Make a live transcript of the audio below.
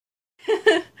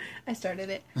I started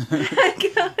it.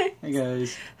 Hi Hey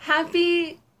guys.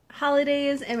 Happy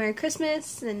holidays and Merry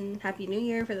Christmas and Happy New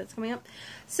Year for that's coming up.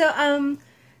 So,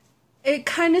 it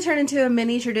kind of turned into a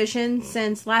mini tradition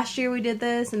since last year we did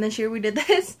this and this year we did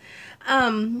this.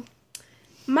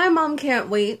 My mom can't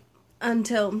wait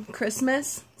until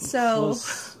Christmas, so...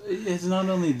 Plus, it's not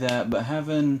only that, but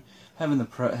having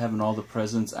all the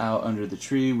presents out under the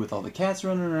tree with all the cats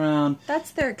running around. That's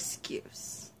their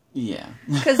excuse. Yeah.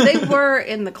 Because they were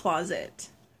in the closet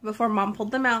before Mom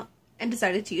pulled them out and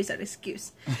decided to use that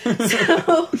excuse.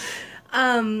 So,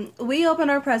 we open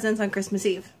our presents on Christmas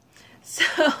Eve.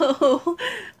 So,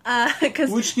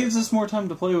 which gives us more time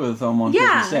to play with them on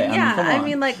Christmas Day. I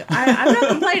mean, like, I'm not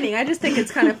complaining. I just think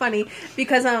it's kind of funny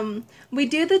because we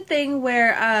do the thing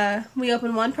where we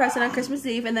open one present on Christmas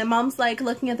Eve, and then Mom's like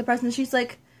looking at the present, and she's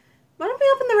like, "Why don't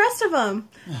we open the rest of them?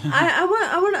 I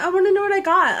want to know what I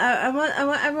got. I want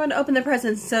everyone to open their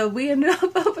presents." So we ended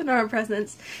up opening our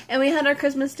presents, and we had our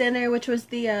Christmas dinner, which was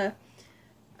the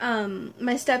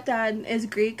my stepdad is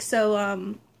Greek,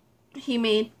 so he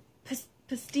made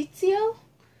pasticcio,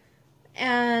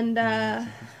 and I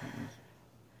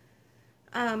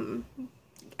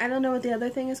don't know what the other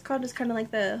thing is called. It's kind of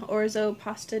like the orzo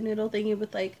pasta noodle thingy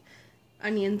with like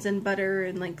onions and butter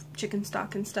and like chicken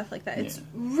stock and stuff like that. Yeah. It's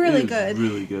really good.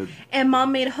 Really good. And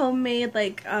Mom made homemade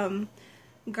like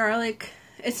garlic.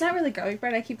 It's not really garlic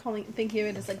bread. I keep thinking of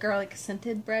it as like garlic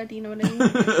scented bread. You know what I mean?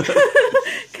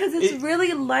 Because it's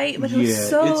really light, but it was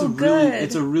so good.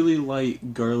 It's a really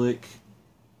light garlic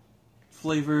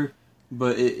flavor,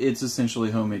 but it's essentially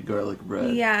homemade garlic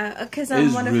bread. Yeah, because it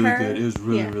was one really of her good. It was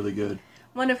really good.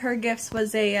 One of her gifts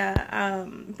was a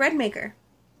bread maker,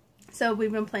 so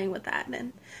we've been playing with that.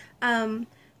 And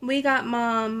we got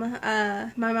Mom.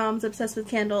 My mom's obsessed with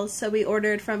candles, so we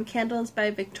ordered from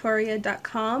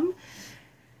candlesbyvictoria.com,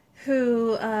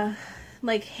 who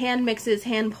like hand mixes,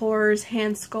 hand pours,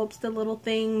 hand sculpts the little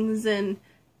things, and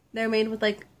they're made with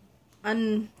like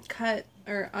uncut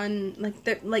or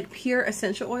like pure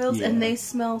essential oils, and they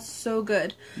smell so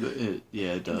good.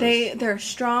 It does. They're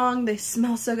strong. They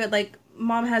smell so good. Like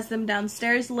Mom has them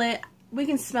downstairs lit. We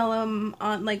can smell them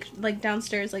on like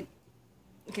downstairs. Like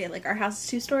our house is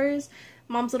 2 stories.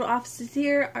 Mom's little office is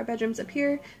here. Our bedroom's up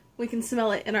here. We can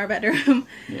smell it in our bedroom.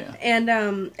 Yeah.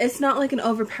 And it's not like an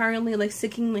overpoweringly like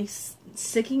sickeningly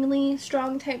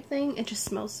strong type thing. It just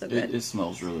smells so good. It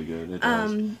smells really good. It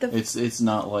does. It's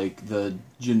not like the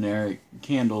generic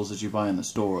candles that you buy in the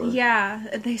store. Yeah,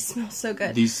 they smell so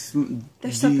good. They're so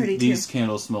pretty too. These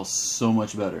candles smell so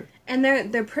much better. And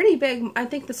they're pretty big. I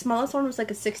think the smallest one was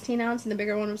like a 16 ounce, and the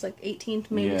bigger one was like 18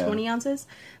 to maybe 20 ounces.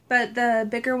 But the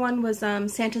bigger one was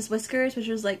Santa's Whiskers, which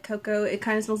was like cocoa. It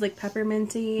kind of smells like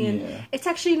pepperminty, and it's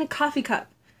actually in a coffee cup.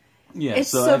 Yeah, it's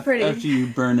so pretty. After you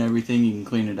burn everything, you can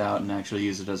clean it out and actually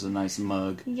use it as a nice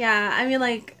mug. Yeah, I mean,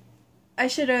 like, we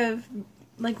should have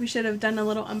done a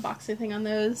little unboxing thing on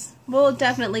those. We'll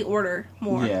definitely order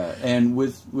more. Yeah, and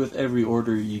with every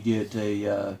order, you get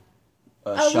a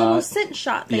shot. Little scent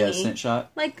shot thingy. Yeah, scent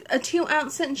shot. Like a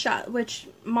 2-ounce scent shot, which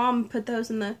Mom put those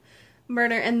in the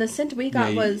burner, and the scent we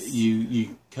got was...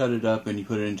 You cut it up and you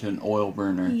put it into an oil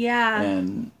burner. Yeah.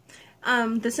 And...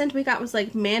 the scent we got was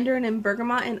like mandarin and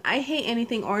bergamot, and I hate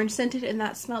anything orange scented, and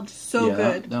that smelled so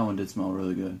good. That one did smell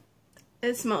really good.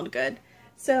 It smelled good.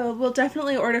 So we'll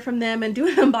definitely order from them and do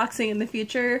an unboxing in the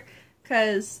future,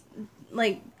 because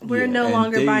like we're no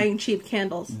longer buying cheap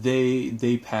candles.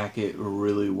 They pack it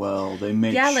really well. They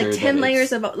make sure like 10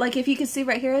 layers of, like, if you can see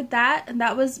right here,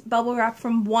 that was bubble wrap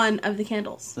from one of the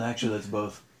candles. Actually, that's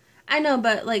both. I know,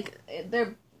 but like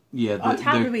they're on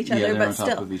top of each other, they're but on still.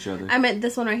 Top of each other. I meant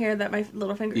this one right here that my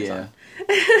little finger's on.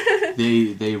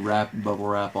 They wrap bubble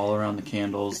wrap all around the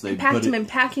candles. They packed them in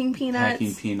packing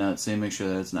peanuts. They make sure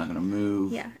that it's not going to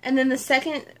move. Yeah, and then the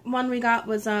second one we got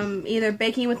was either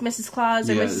Baking with Mrs. Claus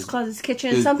or Mrs. Claus's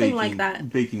Kitchen, something like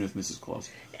that. Baking with Mrs. Claus.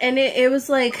 And it was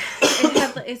like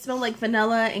it smelled like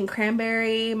vanilla and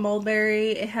cranberry,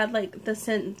 mulberry. It had like the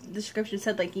scent description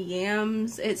said like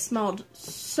yams. It smelled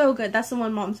so good. That's the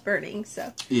one Mom's burning.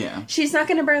 So yeah, she's not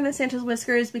gonna burn the Santa's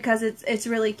Whiskers because it's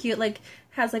really cute. Like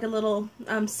has like a little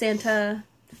Santa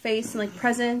face and like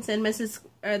presents. And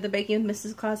the Baking with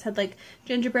Mrs. Claus had like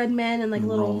gingerbread men and like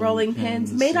little rolling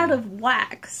pins made out of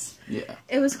wax. Yeah,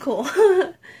 it was cool.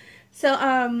 So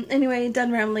anyway,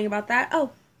 done rambling about that.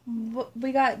 Oh.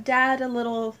 We got Dad a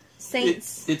little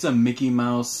Saints. It's a Mickey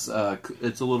Mouse.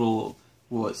 It's a little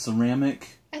ceramic.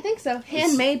 I think so.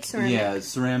 Handmade ceramic. Yeah,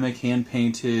 ceramic, hand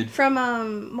painted.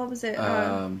 From what was it?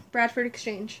 Bradford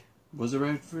Exchange. Was it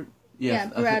Bradford?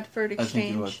 Yeah, Bradford Exchange. I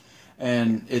think it was.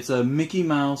 And it's a Mickey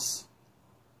Mouse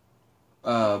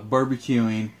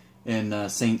barbecuing, in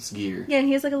Saints gear. Yeah, and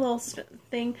he has like a little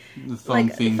thing, The foam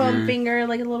like finger. foam finger,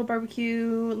 like a little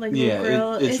barbecue, like little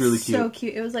grill. It's really cute. So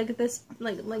cute. It was like this,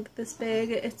 like this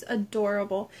big. It's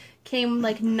adorable. Came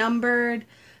like numbered,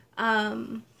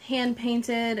 hand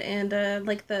painted, and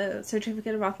like the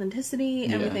certificate of authenticity.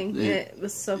 Everything. It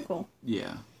was so cool.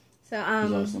 Yeah. So It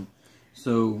was awesome.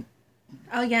 So.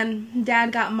 Again,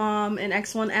 Dad got Mom an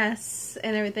X1S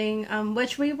and everything,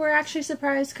 which we were actually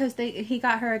surprised because he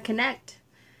got her a Connect.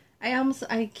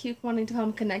 I keep wanting to call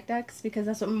him Connect X because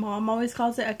that's what Mom always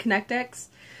calls it, a Connect X.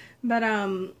 But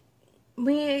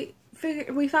we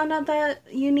found out that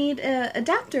you need an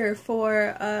adapter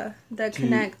for the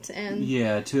Connect and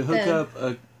to hook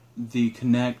up the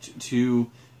Connect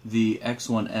to the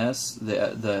X1S.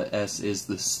 The S is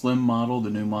the slim model, the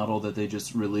new model that they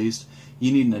just released.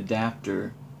 You need an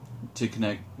adapter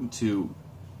to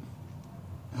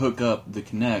hook up the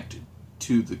Connect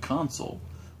to the console,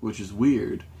 which is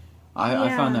weird.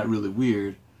 I found that really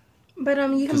weird. But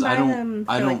you can buy them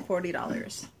for like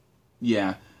 $40.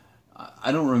 Yeah,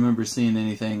 I don't remember seeing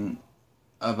anything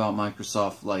about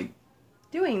Microsoft like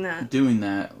doing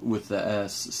that with the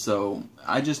S. So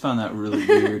I just found that really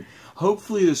weird.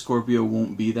 Hopefully the Scorpio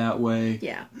won't be that way.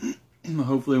 Yeah.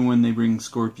 Hopefully when they bring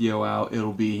Scorpio out,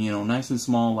 it'll be, nice and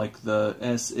small like the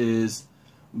S is,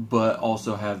 but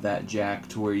also have that jack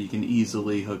to where you can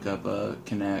easily hook up a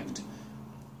Connect.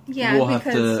 Yeah, we'll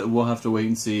have to wait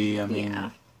and see. I mean, yeah.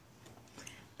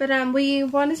 But we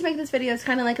wanted to make this video as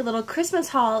kind of like a little Christmas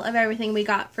haul of everything we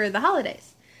got for the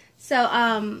holidays.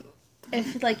 So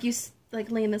if you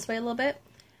lean this way a little bit.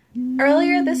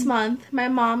 Earlier this month, my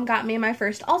mom got me my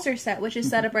first altar set, which is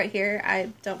set up right here.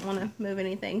 I don't want to move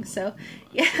anything, so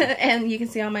yeah, and you can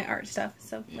see all my art stuff.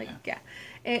 So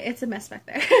it's a mess back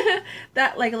there.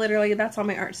 That literally, that's all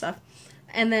my art stuff,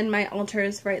 and then my altar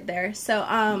is right there.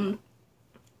 So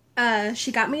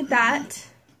she got me that.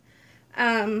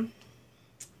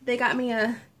 They got me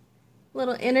a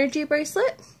little energy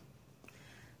bracelet.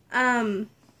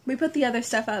 We put the other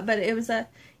stuff up, but it was a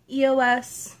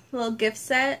EOS little gift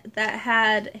set that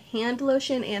had hand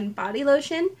lotion and body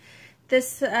lotion.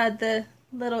 This the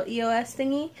little EOS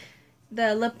thingy,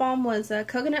 the lip balm was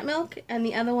coconut milk, and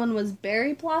the other one was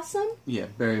berry blossom. Yeah,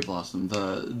 berry blossom.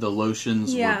 The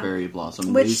lotions were berry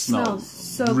blossom. Which they smells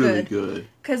so really good.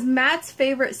 Because Matt's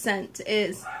favorite scent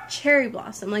is cherry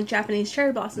blossom, like Japanese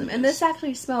cherry blossom, and this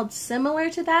actually smelled similar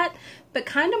to that, but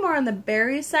kind of more on the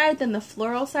berry side than the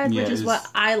floral side, which is what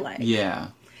I like. Yeah.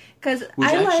 Because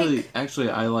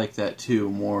I like that too,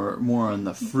 more on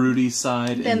the fruity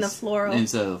side than the floral.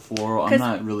 Instead of the floral. I'm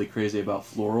not really crazy about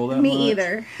floral that much. Me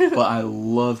either. But I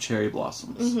love cherry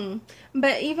blossoms. Mm-hmm.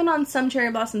 But even on some cherry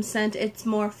blossom scent, it's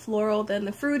more floral than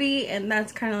the fruity, and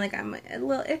that's kind of like I'm a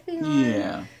little iffy on.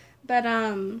 Yeah. But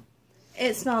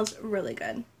it smells really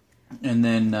good. And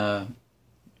then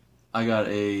I got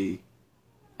a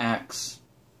Axe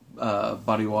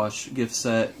body wash gift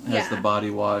set. It has the body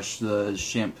wash, the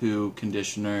shampoo,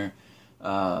 conditioner,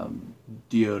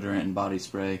 deodorant, and body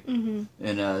spray, and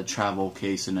a travel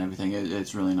case and everything.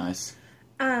 It's really nice.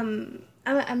 I'm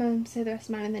gonna say the rest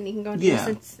of mine, and then you can go into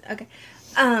this. Okay.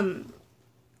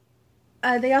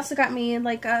 They also got me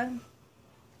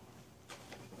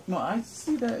No, I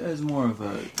see that as more of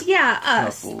a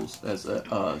us. couples as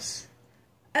us.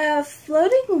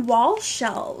 Floating wall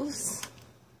shelves.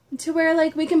 To where,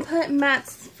 we can put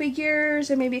Matt's figures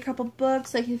or maybe a couple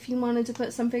books. If you wanted to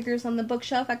put some figures on the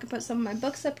bookshelf, I could put some of my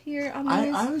books up here on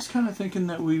these. I was kind of thinking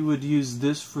that we would use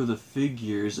this for the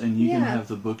figures and you can have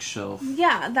the bookshelf.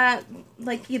 Yeah, that,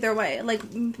 either way.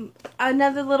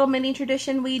 Another little mini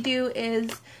tradition we do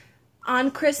is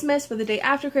on Christmas, or the day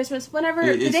after Christmas, whenever,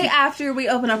 the day after we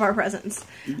open up our presents.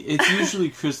 It's usually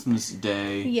Christmas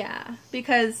Day. Yeah,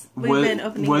 because we've been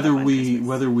opening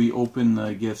whether we open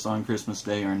the gifts on Christmas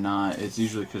Day or not, it's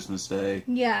usually Christmas Day.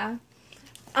 Yeah.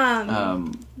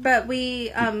 But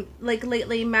we,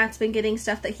 lately, Matt's been getting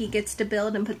stuff that he gets to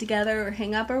build and put together or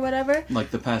hang up or whatever.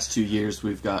 The past 2 years,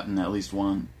 we've gotten at least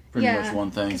one. Pretty much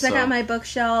one thing. Because I got my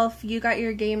bookshelf, you got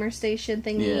your gamer station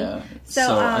thingy. Yeah.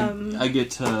 So I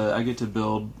get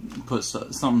to put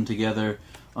something together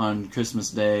on Christmas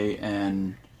Day,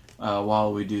 and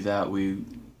while we do that, we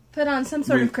put on some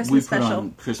sort of Christmas special. We put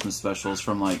on Christmas specials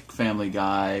from Family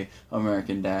Guy,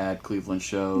 American Dad, Cleveland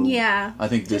Show. Yeah. I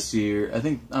think this year.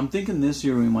 I'm thinking this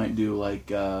year we might do I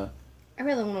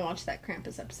really want to watch that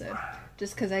Krampus episode,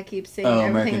 just because I keep seeing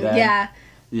American everything. Dad? Yeah.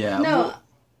 Yeah. No. Well,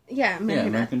 yeah,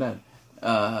 American Dad.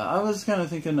 I was kind of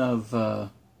thinking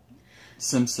of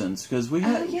Simpsons, because we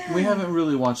haven't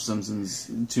really watched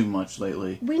Simpsons too much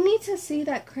lately. We need to see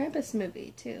that Krampus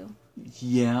movie too.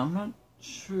 Yeah, I'm not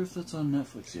sure if that's on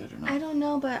Netflix yet or not. I don't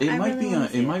know, but It I might really be on.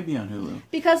 wanna see It might be on Hulu.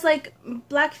 because like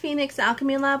Black Phoenix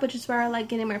Alchemy Lab, which is where I like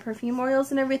getting my perfume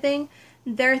oils and everything.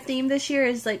 Their theme this year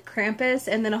is like Krampus,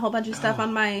 and then a whole bunch of stuff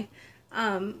on my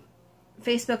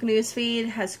Facebook news feed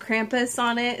has Krampus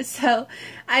on it. So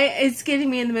it's getting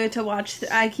me in the mood to watch.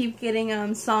 I keep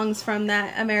getting songs from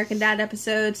that American Dad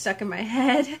episode stuck in my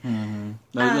head. Mm-hmm.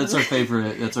 That's our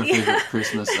favorite. That's our favorite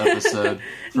Christmas episode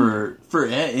for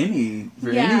any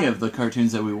of the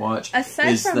cartoons that we watch. Aside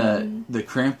is from that the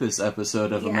Krampus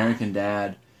episode of American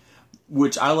Dad,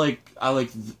 which I like.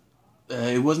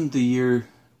 It wasn't the year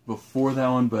before that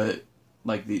one, but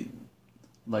not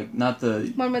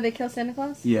the one where they kill Santa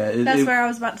Claus. Yeah, that's where I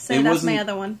was about to say. That's my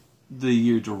other one. The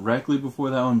year directly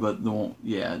before that one, but the one,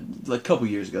 like a couple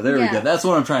years ago. There we go. That's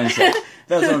what I'm trying to say.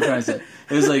 It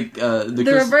was like the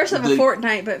reverse of a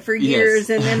fortnight, but for years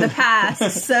and in the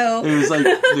past. So it was like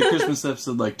the Christmas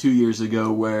episode, like 2 years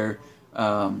ago, where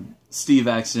Steve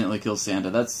accidentally kills Santa.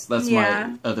 That's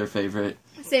my other favorite.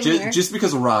 Same here. Just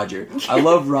because of Roger. I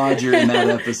love Roger in that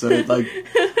episode. Like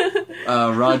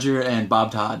Roger and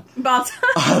Bob Todd. Bob Todd.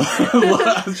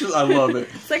 I love it.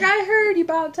 It's like, I heard you,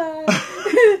 Bob Todd.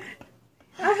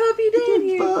 I hope you did,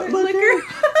 you liquor.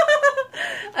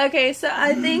 Okay, so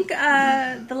I think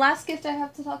the last gift I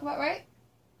have to talk about, right?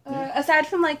 Aside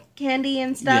from like candy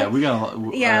and stuff. Yeah, we got a lot.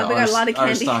 We got a lot of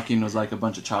candy. Our stocking was like a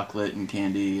bunch of chocolate and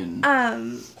candy and.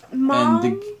 Mom.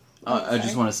 And I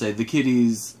just want to say the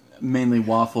kiddies, mainly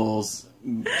Waffles,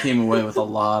 came away with a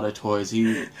lot of toys.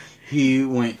 He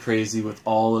went crazy with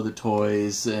all of the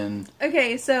toys and...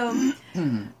 Okay, so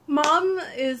Mom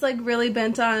is like really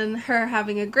bent on her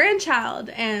having a grandchild,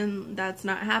 and that's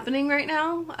not happening right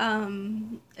now.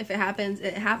 If it happens,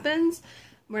 it happens.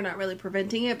 We're not really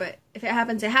preventing it, but if it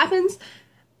happens, it happens.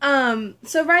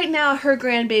 So right now her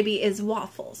grandbaby is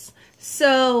Waffles.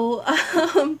 So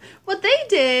what they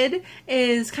did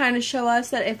is kind of show us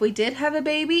that if we did have a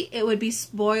baby, it would be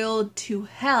spoiled to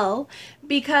hell,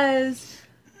 because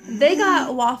they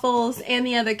got Waffles and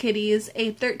the other kitties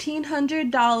a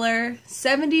 $1,300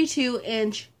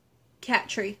 72-inch cat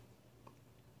tree.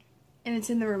 And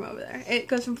it's in the room over there. It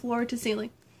goes from floor to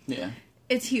ceiling. Yeah.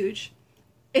 It's huge.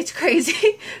 It's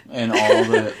crazy. And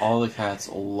all the cats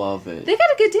love it. They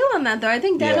got a good deal on that, though. I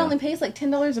think Dad only pays like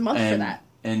 $10 a month for that.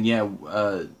 And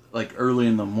like early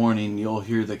in the morning, you'll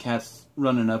hear the cats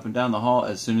running up and down the hall.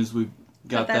 As soon as we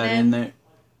got that in there,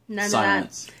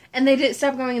 silence. Of that. And they didn't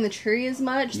stop going in the tree as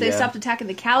much. They stopped attacking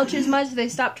the couch as much. They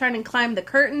stopped trying to climb the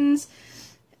curtains.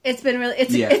 It's been really...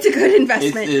 It's a good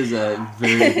investment. It is a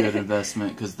very good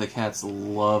investment because the cats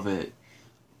love it.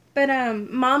 But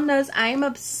Mom knows I am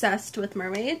obsessed with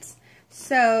mermaids.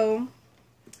 So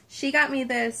she got me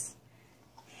this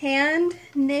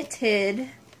hand-knitted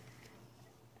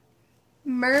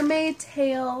mermaid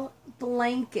tail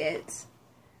blanket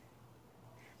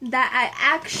that I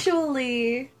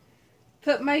actually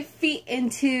put my feet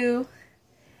into,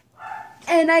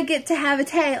 and I get to have a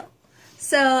tail.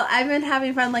 So I've been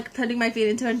having fun, like, putting my feet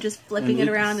into it and just flipping it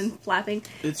around and flapping.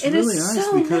 It's really nice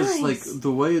so because, like,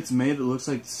 the way it's made, it looks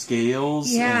like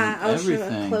scales and everything. Yeah, I'll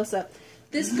show it close up.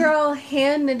 This girl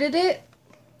hand knitted it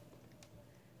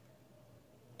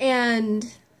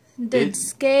and did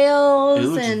scales. It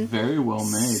looks very well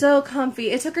made. So comfy.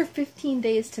 It took her 15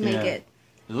 days to make it.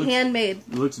 Handmade.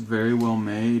 It looks very well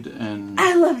made, and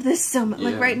I love this so much.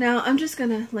 Like right now, I'm just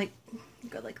gonna like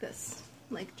go like this,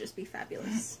 like just be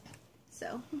fabulous.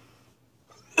 So.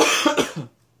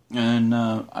 And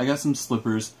I got some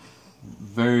slippers,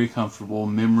 very comfortable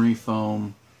memory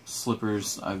foam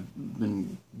slippers. I've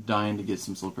been dying to get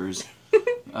some slippers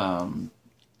to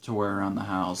wear around the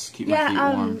house, keep my feet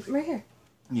warm. Right here.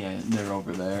 Yeah, they're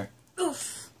over there.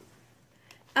 Oof.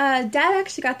 Dad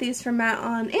actually got these from Matt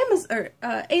on Amazon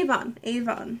or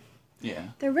Avon. Yeah.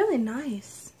 They're really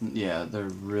nice. Yeah, they're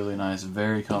really nice,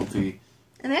 very comfy.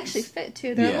 And they actually fit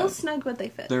too. They're a little snug, but they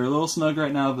fit. They're a little snug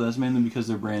right now, but that's mainly because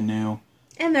they're brand new.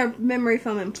 And they're memory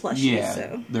foam and plushy. Yeah,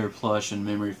 so. They're plush and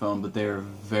memory foam, but they're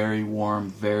very warm,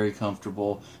 very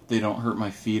comfortable. They don't hurt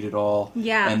my feet at all.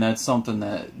 Yeah. And that's something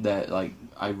that like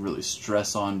I really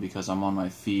stress on because I'm on my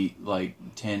feet like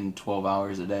 10, 12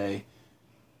 hours a day.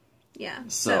 Yeah.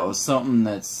 So something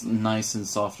that's nice and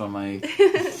soft on my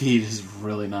feet is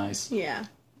really nice. Yeah.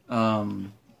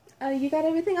 You got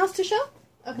everything else to show?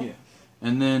 Okay. Yeah.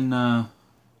 And then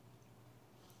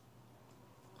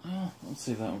let's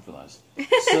save that one for last.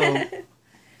 So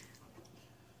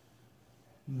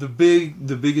the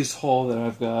biggest haul that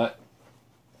I've got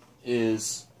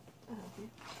is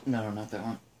no, not that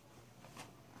one.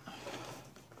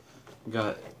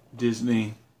 Got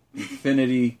Disney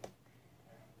Infinity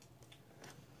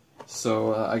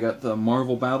So I got the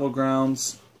Marvel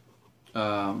Battlegrounds.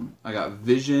 I got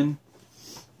Vision.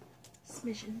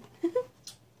 Vision.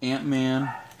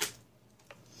 Ant-Man.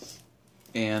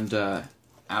 And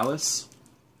Alice.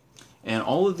 And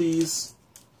all of these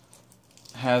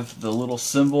have the little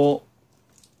symbol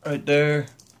right there.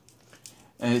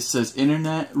 And it says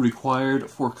Internet required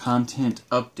for content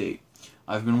update.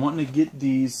 I've been wanting to get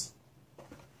these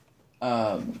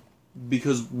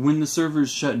because when the servers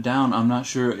shut down, I'm not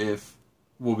sure if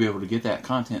we'll be able to get that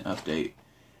content update.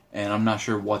 And I'm not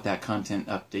sure what that content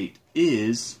update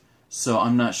is. So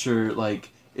I'm not sure like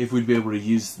if we'd be able to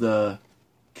use the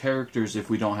characters if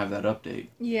we don't have that update.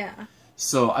 Yeah.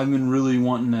 So I've been really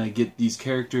wanting to get these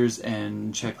characters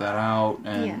and check that out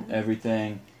and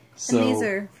everything. So and these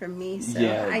are from me,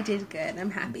 so I did good. I'm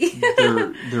happy.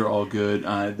 they're all good.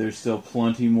 There's still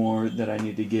plenty more that I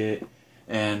need to get,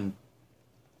 and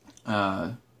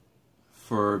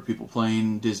for people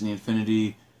playing Disney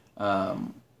Infinity,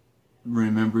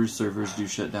 remember servers do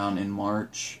shut down in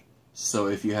March. So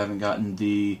if you haven't gotten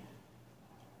the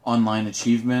online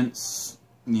achievements,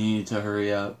 you need to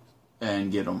hurry up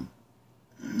and get them.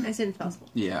 As soon as possible.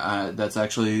 Yeah, that's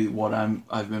actually what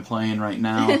I've been playing right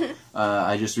now.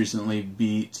 I just recently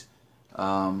beat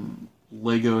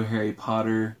Lego Harry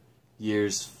Potter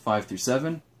years 5 through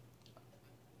 7.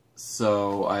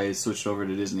 So I switched over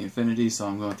to Disney Infinity, so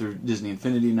I'm going through Disney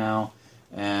Infinity now,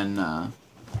 and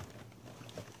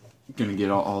gonna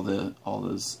get all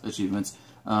those achievements.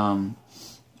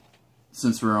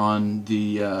 Since we're on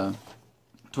the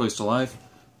Toys to Life,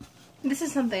 this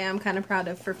is something I'm kind of proud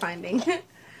of for finding.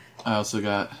 I also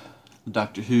got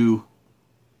Doctor Who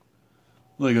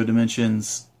Lego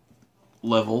Dimensions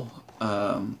level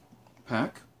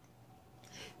pack.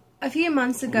 A few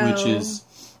months ago,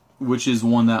 which is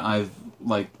one that I've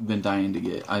been dying to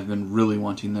get. I've been really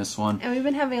wanting this one, and we've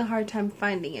been having a hard time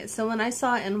finding it. So when I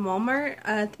saw it in Walmart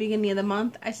at the beginning of the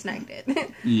month, I snagged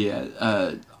it.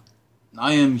 Yeah,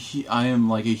 I am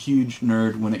like a huge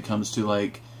nerd when it comes to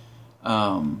like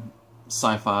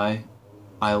sci-fi.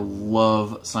 I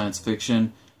love science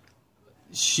fiction.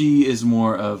 She is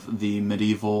more of the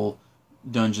medieval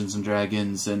Dungeons and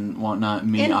Dragons and whatnot.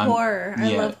 Horror.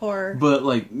 I love horror. But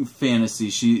like fantasy,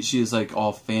 she is like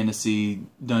all fantasy,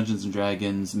 Dungeons and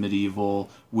Dragons, medieval,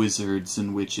 wizards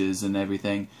and witches and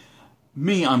everything.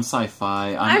 Me, I'm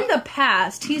sci-fi. I'm the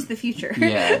past. He's the future.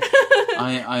 Yeah.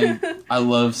 I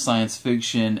love science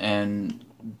fiction and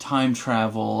time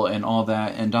travel and all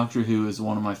that, and Doctor Who is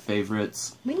one of my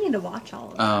favorites. We need to watch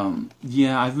all of them.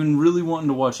 Yeah, I've been really wanting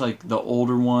to watch like the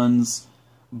older ones,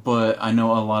 but I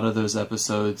know a lot of those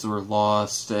episodes were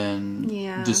lost and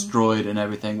destroyed and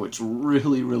everything, which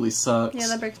really, really sucks. Yeah,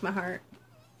 that breaks my heart.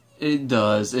 It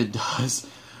does.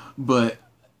 But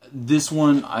this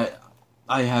one, I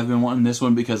have been wanting this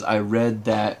one because I read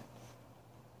that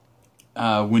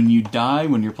when you die,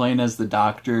 when you're playing as the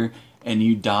Doctor and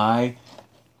you die,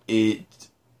 it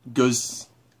goes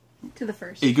to the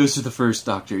first. It goes to the first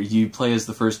Doctor. You play as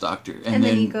the first Doctor, and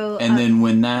then you go. And then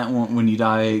when you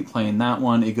die playing that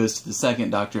one, it goes to the second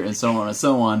Doctor, and so on and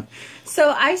so on. So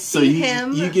I see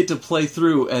him. You get to play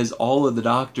through as all of the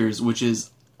Doctors, which is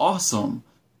awesome.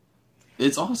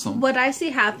 It's awesome. What I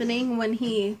see happening when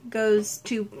he goes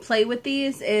to play with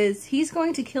these is he's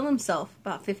going to kill himself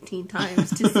about 15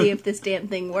 times to see if this damn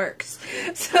thing works.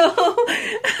 So.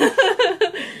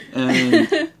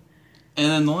 And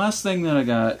then the last thing that I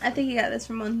got... I think you got this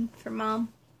from Mom.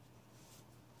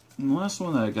 And the last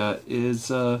one that I got is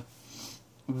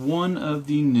one of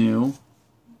the new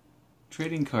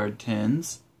trading card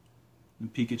 10s. The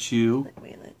Pikachu.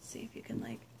 Wait, let's see if you can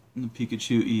like... The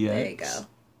Pikachu EX. There you go.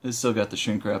 It's still got the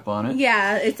shrink wrap on it.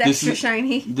 Yeah, it's extra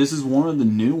shiny. This is one of the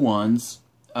new ones.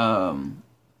 The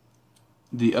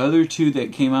other two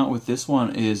that came out with this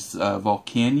one is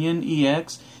Volcanion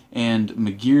EX and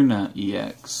Magearna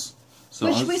EX. So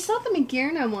we saw the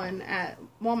Magearna one at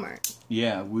Walmart.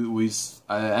 Yeah, we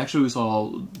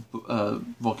saw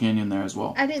Volcanion there as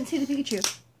well. I didn't see the Pikachu.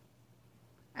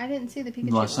 The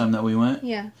last time that we went?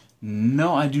 Yeah.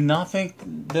 No, I do not think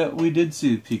that we did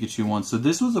see the Pikachu one. So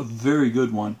this was a very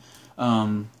good one.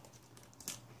 I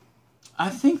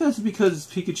think that's because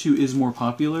Pikachu is more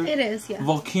popular. It is, yeah.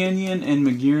 Volcanion and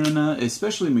Magearna,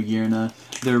 especially Magearna,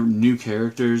 they're new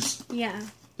characters. Yeah.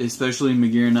 Especially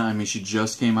Magearna, I mean, she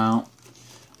just came out.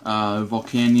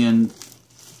 Volcanion,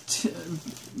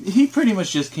 he pretty much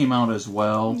just came out as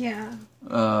well. Yeah.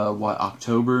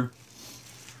 October?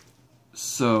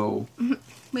 So...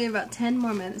 We have about 10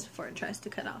 more minutes before it tries to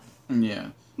cut off. Yeah.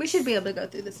 We should be able to go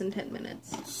through this in 10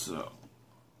 minutes. So,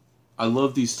 I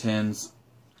love these 10s.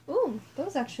 Ooh,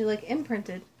 those actually like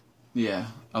imprinted. Yeah,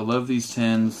 I love these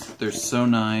tins. They're so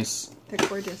nice. They're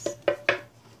gorgeous.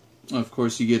 Of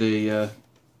course, you get a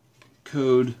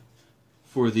code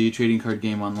for the trading card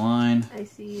game online. I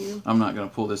see you. I'm not going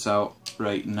to pull this out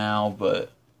right now,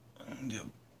 but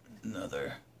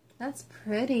another. That's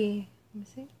pretty. Let me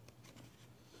see.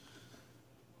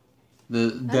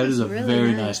 That is a really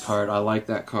very nice. nice card. I like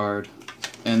that card.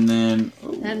 And then,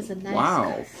 That is a nice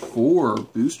wow, card. 4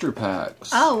 booster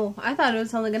packs. Oh, I thought it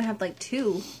was only gonna have like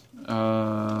 2.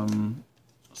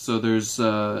 So there's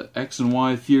X and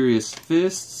Y Furious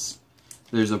Fists.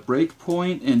 There's a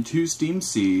Breakpoint and 2 Steam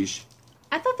Siege.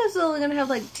 I thought this was only gonna have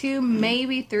like 2,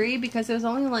 maybe 3, because it was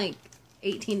only like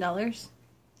 $18.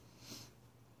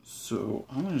 So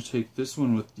I'm gonna take this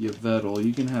one with Yveltal.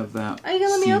 You can have that. Are you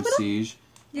gonna let me Steam open 'em? Siege.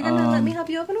 You're gonna let me help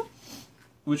you open them?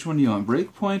 Which one do you want?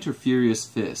 Breakpoint or Furious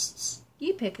Fists?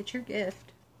 You pick. It's your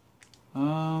gift.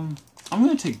 I'm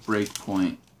gonna take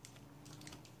Breakpoint.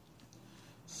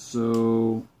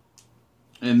 So,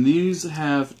 and these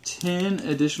have 10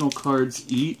 additional cards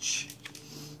each.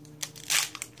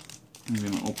 I'm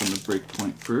gonna open the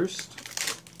Breakpoint first,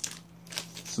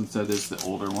 since that is the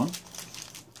older one.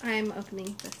 I'm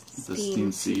opening The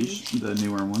Steam Siege, the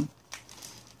newer one.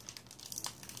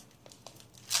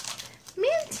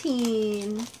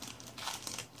 Mantine.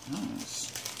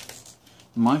 Nice.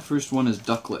 My first one is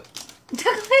Ducklet.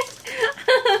 Ducklet.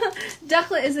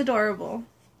 Ducklet is adorable.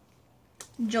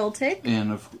 Joltik.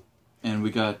 And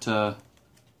we got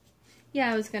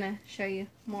Yeah, I was gonna show you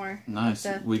more. nice.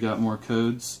 Of the, We got more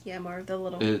codes. yeah, more of the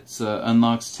little. It's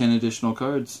unlocks 10 additional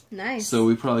cards. Nice. So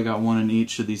we probably got one in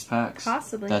each of these packs.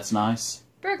 Possibly. That's nice.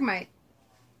 Bergmite.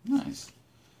 Nice.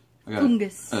 I got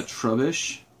Fungus. a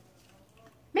Trubbish.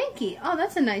 Mankey. Oh,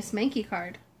 that's a nice Mankey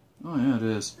card. Oh yeah, it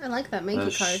is. I like that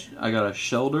Mankey card. I got a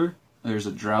Shelder. There's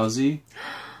a Drowsy.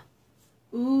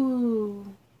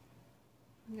 Ooh.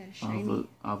 I got a shiny.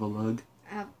 Avalug.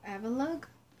 Avalug?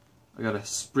 I got a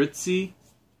Spritzy.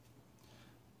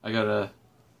 I got a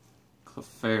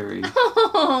Clefairy.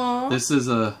 Oh. This is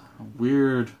a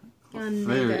weird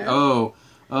Clefairy. Nega.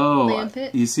 Oh.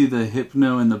 Lampet? You see the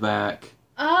Hypno in the back.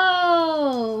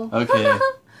 Oh. Okay.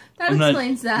 That I'm not-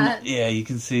 explains that. Yeah, you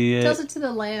can see it. Tells it to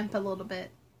the lamp a little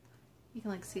bit. You can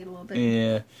like see it a little bit.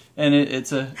 Yeah, and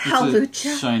it's a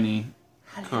Hawlucha. shiny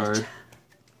card.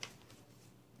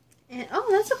 And, oh,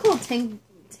 that's a cool ting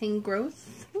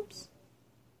growth. Oops.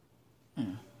 Yeah.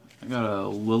 I got a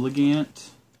Lilligant,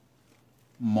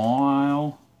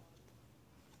 Mawile,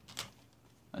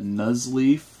 a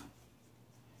Nuzleaf,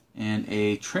 and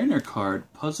a trainer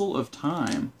card, Puzzle of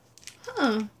Time.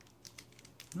 Huh.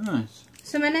 Nice.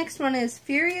 So my next one is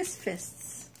Furious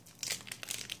Fists.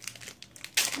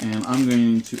 And I'm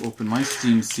going to open my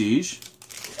Steam Siege,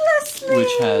 Leslie!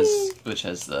 which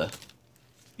has the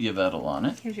Yveltal on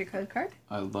it. Here's your code card.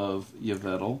 I love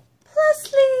Yveltal.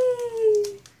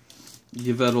 Leslie!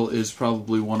 Yveltal is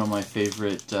probably one of my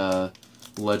favorite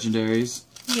legendaries.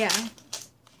 Yeah.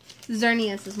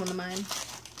 Xerneas is one of mine.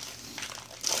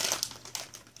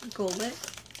 Goldet.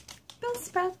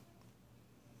 Bellsprout.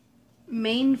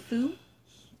 Mainfu.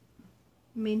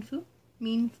 Mainfu?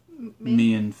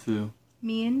 Mienfoo.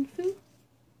 Mienfu?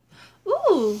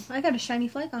 Ooh, I got a shiny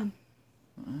Flygon.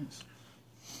 Nice.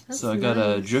 That's So I got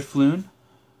a nice. Drifloon.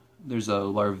 There's a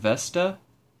Larvesta.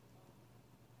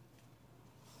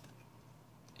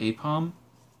 Apom.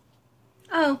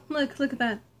 Oh, look at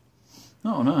that.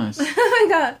 Oh, nice. I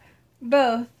got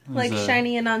both, like There's a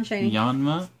shiny and non-shiny.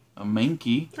 Yanma. A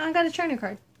Mankey. I got a trainer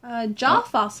card. Jaw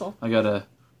Fossil. I got a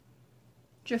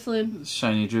Drifloon.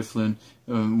 shiny Drifloon.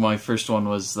 My first one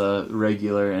was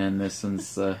regular, and this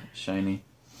one's shiny.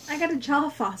 I got a Jaw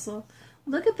Fossil.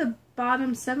 Look at the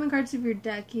bottom 7 cards of your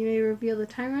deck. You may reveal the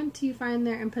Tyrant you find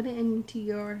there and put it into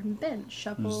your bench.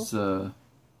 Shuffle There's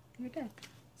your deck.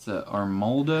 it's a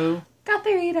Armaldo.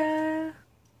 Gothorita.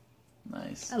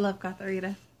 Nice. I love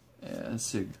Gothorita. Yeah,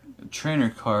 it's a trainer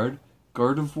card.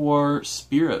 Gardevoir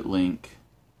Spirit Link.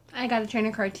 I got a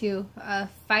trainer card too.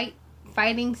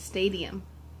 Fighting Stadium.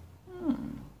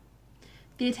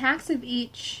 The attacks of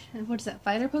each, what is that,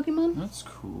 fighter Pokemon? That's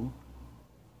cool.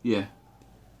 Yeah.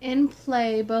 In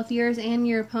play, both yours and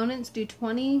your opponents do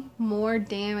 20 more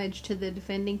damage to the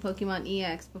defending Pokemon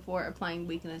EX before applying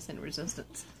weakness and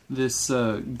resistance. This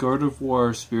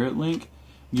Gardevoir Spirit Link,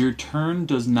 your turn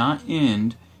does not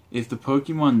end if the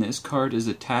Pokemon this card is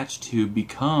attached to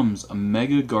becomes a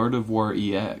Mega Gardevoir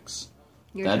EX.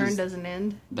 Your That turn is- doesn't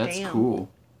end? That's Damn. cool.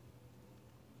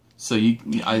 So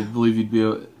I believe you'd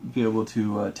be able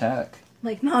to attack.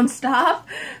 Like non-stop?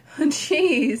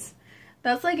 Jeez.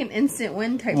 That's like an instant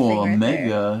win type thing Well, right a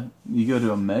Mega, you go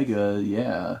to a Mega,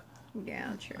 yeah.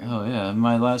 Yeah, true. Oh yeah,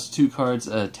 my last 2 cards,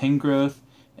 Tangrowth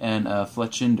and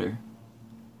Fletchinder.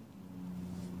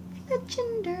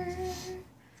 Fletchinder.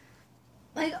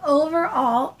 Like,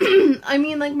 overall, I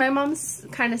mean, like, my mom's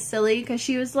kind of silly, because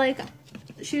she was like,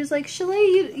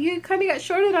 Shalay, you kind of got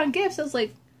shorted on gifts. I was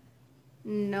like,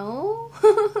 no.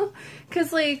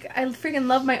 Because, like, I freaking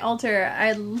love my altar.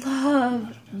 I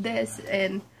love this,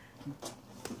 and,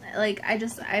 like,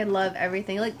 I love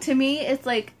everything. Like, to me, it's,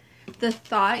 like, the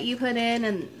thought you put in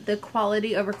and the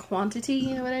quality over quantity,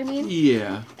 you know what I mean?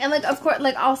 Yeah. And, like, of course,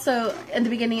 like, also, at the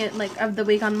beginning, of the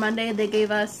week on Monday, they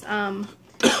gave us,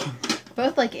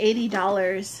 both like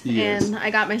 $80, Yes. and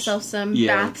I got myself some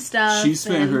bath stuff. She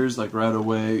spent hers like right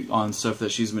away on stuff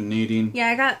that she's been needing.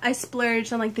 Yeah, I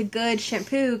splurged on like the good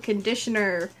shampoo,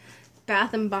 conditioner,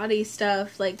 bath and body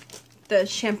stuff, like the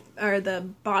shampoo or the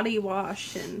body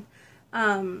wash,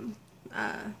 and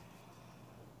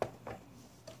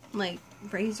like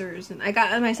razors, and I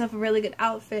got myself a really good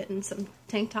outfit and some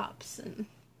tank tops, and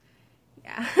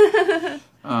yeah.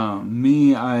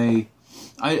 Me, I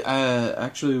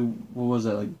actually, what was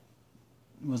that, like,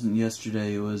 it wasn't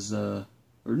yesterday, it was, or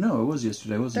no, it was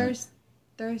yesterday, wasn't it?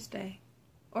 Thursday.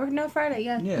 Or no, Friday,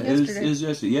 yeah. Yeah, yesterday. it was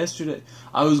yesterday. Yesterday,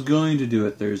 I was going to do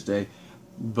it Thursday,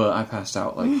 but I passed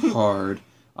out, like, hard.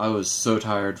 I was so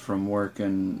tired from work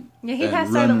and,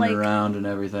 running around and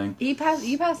everything. You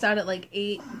passed out at like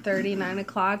 8:30, 9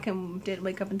 o'clock, and didn't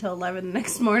wake up until 11 the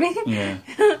next morning. Yeah.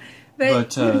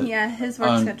 but yeah, his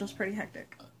work schedule's pretty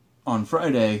hectic. On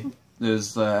Friday, it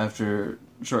was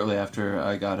shortly after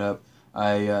I got up,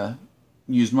 I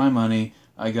used my money.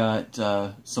 I got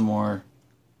some more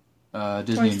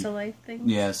Disney. Toys to Life things.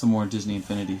 Yeah, some more Disney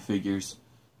Infinity figures.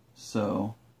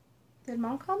 So. Did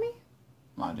Mom call me?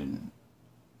 I didn't.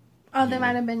 Oh, they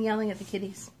might have been yelling at the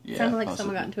kitties. Yeah, sounded like possibly.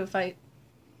 someone got into a fight.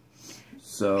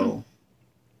 So.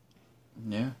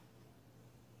 Yeah.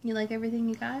 You like everything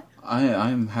you got?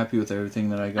 I'm happy with everything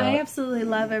that I got. I absolutely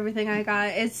love everything I got.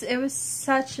 It was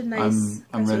such a nice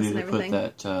I'm Christmas ready and to everything.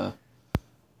 put that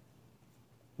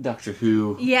Doctor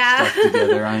Who Yeah. stuff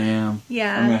together. I am.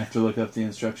 Yeah. I'm gonna have to look up the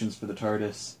instructions for the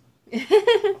TARDIS.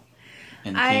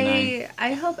 And K9.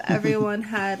 I hope everyone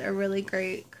had a really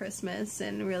great Christmas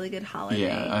and a really good holiday.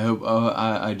 Yeah, I hope.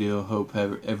 I do hope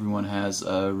everyone has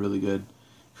a really good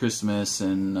Christmas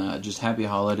and just happy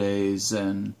holidays.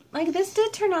 And like, this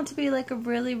did turn out to be like a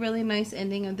really, really nice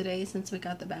ending of the day, since we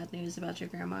got the bad news about your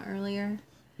grandma earlier.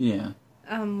 Yeah.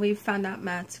 We found out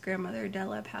Matt's grandmother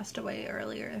Della passed away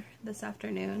earlier this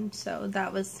afternoon, so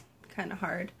that was kind of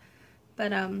hard.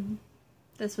 But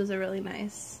this was a really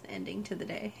nice ending to the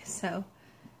day. So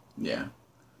yeah,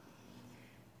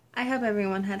 I hope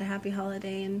everyone had a happy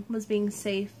holiday and was being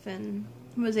safe and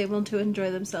was able to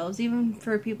enjoy themselves. Even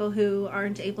for people who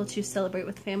aren't able to celebrate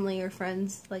with family or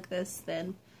friends like this,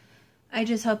 then I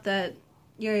just hope that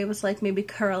you're able to, like, maybe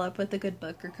curl up with a good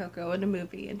book or Coco and a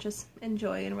movie and just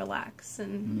enjoy and relax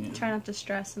and try not to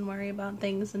stress and worry about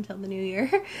things until the new year.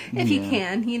 If you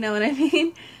can, you know what I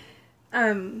mean?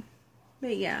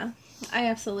 But yeah, I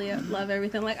absolutely love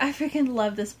everything. Like, I freaking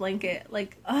love this blanket.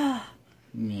 Like,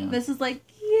 this is like,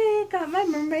 yeah, got my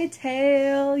mermaid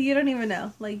tail. You don't even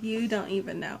know. Like, you don't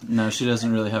even know. No, she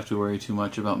doesn't really have to worry too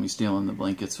much about me stealing the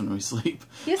blankets when we sleep.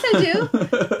 Yes, I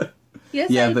do. Yes,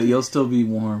 yeah, I but do. you'll still be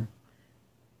warm.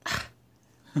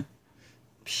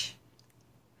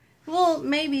 Well,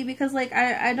 maybe, because, like,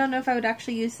 I don't know if I would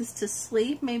actually use this to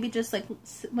sleep. Maybe just, like,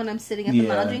 when I'm sitting up and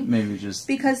lounging. Maybe just...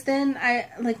 Because then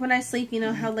when I sleep, you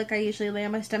know how, like, I usually lay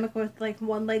on my stomach with, like,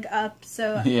 one leg up.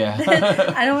 So Yeah.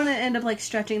 I don't want to end up, like,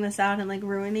 stretching this out and, like,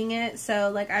 ruining it. So,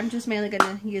 like, I'm just mainly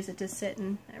going to use it to sit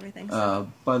and everything.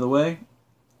 So. By the way,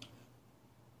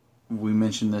 we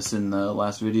mentioned this in the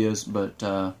last videos, but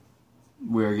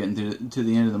we're getting to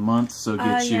the end of the month, so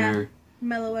get your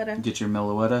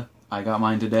Meloetta. I got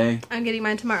mine today. I'm getting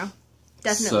mine tomorrow.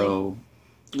 Definitely. So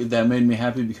that made me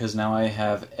happy because now I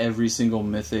have every single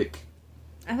mythic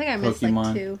I think I missed Pokemon.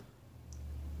 like 2.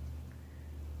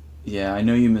 Yeah, I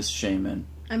know you missed Shaman.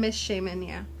 I missed Shaman,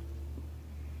 yeah.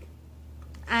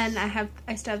 And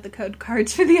I still have the code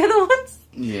cards for the other ones.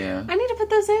 Yeah. I need to put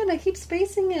those in. I keep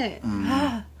spacing it.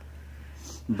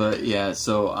 But yeah,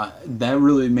 so that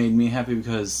really made me happy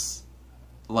because,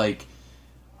 like,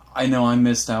 I know I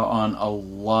missed out on a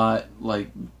lot, like,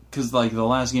 because, like, the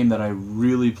last game that I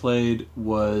really played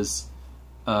was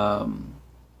Gold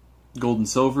and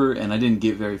Silver, and I didn't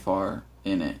get very far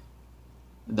in it.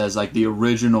 That's, like, the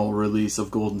original release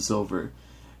of Gold and Silver,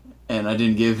 and I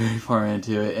didn't get very far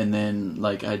into it, and then,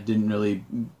 like, I didn't really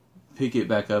pick it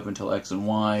back up until X and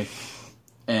Y,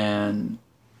 and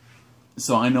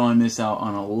so I know I missed out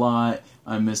on a lot.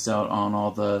 I missed out on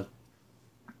all the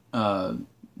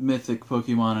mythic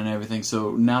Pokemon and everything.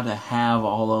 So now to have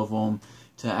all of them,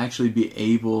 to actually be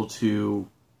able to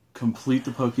complete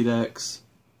the Pokédex.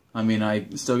 I mean, I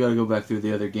still got to go back through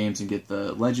the other games and get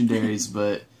the legendaries,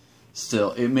 but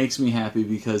still, it makes me happy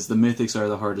because the mythics are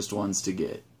the hardest ones to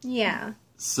get. Yeah.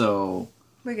 So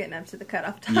we're getting up to the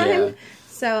cutoff time. Yeah.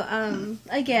 So,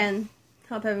 again,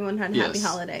 hope everyone had a happy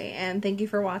holiday, and thank you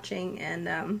for watching,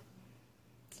 and,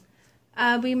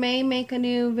 we may make a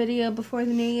new video before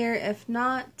the new year. If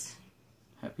not,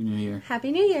 Happy New Year.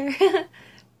 Happy New Year.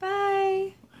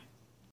 Bye.